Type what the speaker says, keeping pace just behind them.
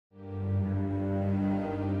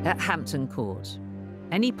At Hampton Court,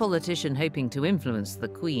 any politician hoping to influence the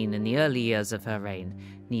Queen in the early years of her reign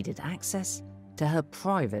needed access to her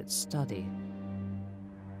private study.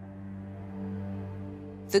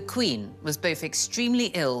 The Queen was both extremely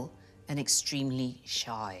ill and extremely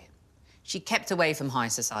shy. She kept away from high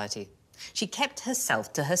society. She kept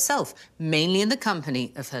herself to herself, mainly in the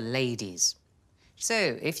company of her ladies.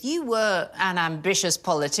 So, if you were an ambitious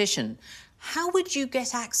politician, how would you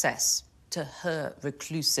get access to her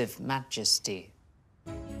reclusive majesty?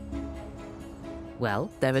 Well,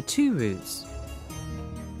 there are two routes.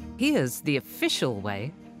 Here's the official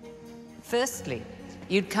way. Firstly,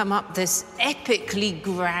 you'd come up this epically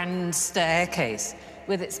grand staircase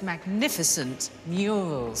with its magnificent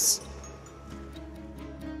murals.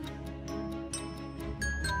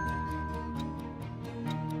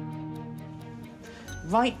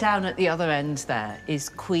 Right down at the other end there is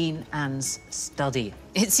Queen Anne's study.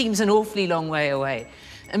 It seems an awfully long way away.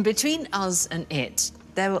 And between us and it,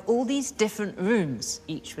 there are all these different rooms,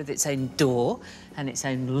 each with its own door and its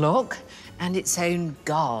own lock and its own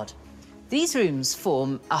guard. These rooms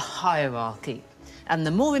form a hierarchy, and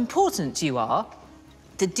the more important you are,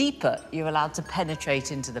 the deeper you're allowed to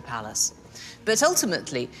penetrate into the palace. But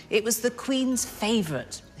ultimately, it was the Queen's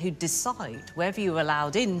favourite who'd decide whether you were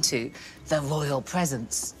allowed into the royal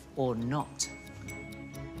presence or not.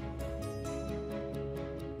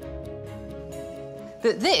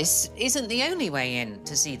 But this isn't the only way in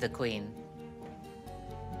to see the Queen.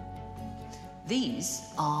 These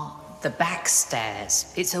are the back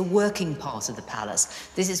stairs. It's a working part of the palace.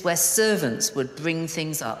 This is where servants would bring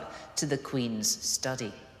things up to the Queen's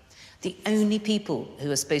study. The only people who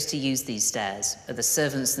are supposed to use these stairs are the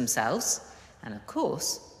servants themselves and, of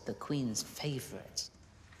course, the Queen's favourite.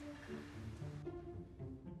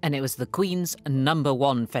 And it was the Queen's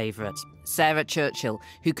 #1 favourite, Sarah Churchill,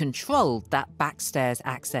 who controlled that backstairs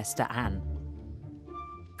access to Anne.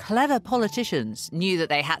 Clever politicians knew that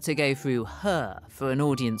they had to go through her for an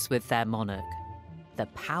audience with their monarch. The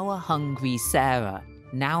power-hungry Sarah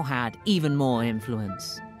now had even more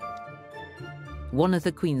influence. One of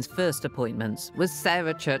the Queen's first appointments was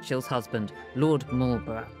Sarah Churchill's husband, Lord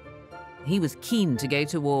Marlborough. He was keen to go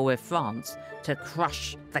to war with France to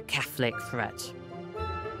crush the Catholic threat.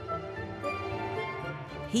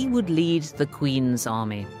 He would lead the Queen's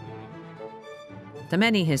army. To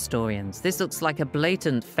many historians, this looks like a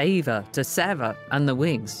blatant favour to Sarah and the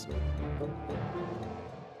Whigs.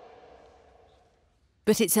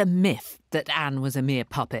 But it's a myth that Anne was a mere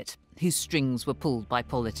puppet whose strings were pulled by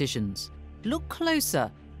politicians. Look closer,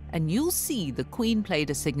 and you'll see the Queen played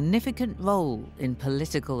a significant role in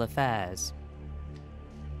political affairs.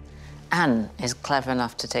 Anne is clever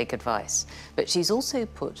enough to take advice, but she's also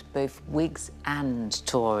put both Whigs and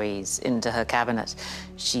Tories into her cabinet.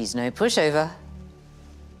 She's no pushover.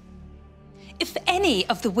 If any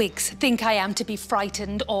of the Whigs think I am to be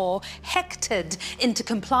frightened or hectored into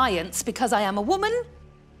compliance because I am a woman,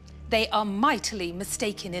 they are mightily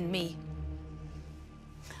mistaken in me.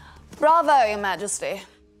 Bravo, Your Majesty.